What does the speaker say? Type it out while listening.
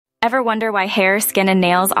Ever wonder why hair, skin, and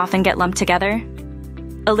nails often get lumped together?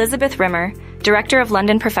 Elizabeth Rimmer, director of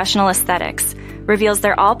London Professional Aesthetics, reveals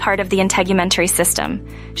they're all part of the integumentary system,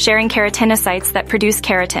 sharing keratinocytes that produce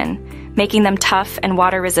keratin, making them tough and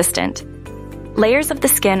water-resistant. Layers of the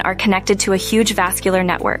skin are connected to a huge vascular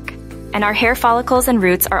network, and our hair follicles and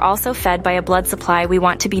roots are also fed by a blood supply we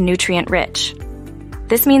want to be nutrient-rich.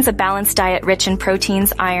 This means a balanced diet rich in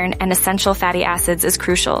proteins, iron, and essential fatty acids is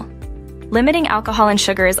crucial. Limiting alcohol and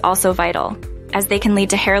sugar is also vital, as they can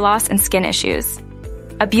lead to hair loss and skin issues.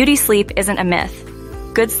 A beauty sleep isn't a myth.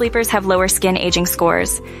 Good sleepers have lower skin aging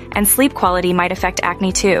scores, and sleep quality might affect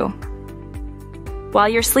acne too. While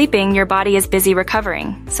you're sleeping, your body is busy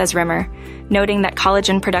recovering, says Rimmer, noting that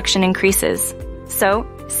collagen production increases. So,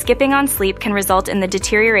 skipping on sleep can result in the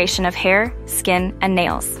deterioration of hair, skin, and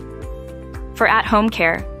nails. For at-home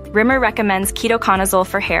care, Rimmer recommends ketoconazole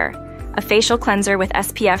for hair, a facial cleanser with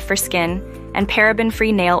SPF for skin, and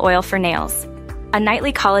paraben-free nail oil for nails. A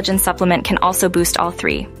nightly collagen supplement can also boost all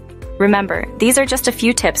three. Remember, these are just a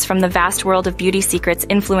few tips from the vast world of beauty secrets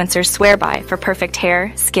influencers swear by for perfect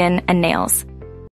hair, skin, and nails.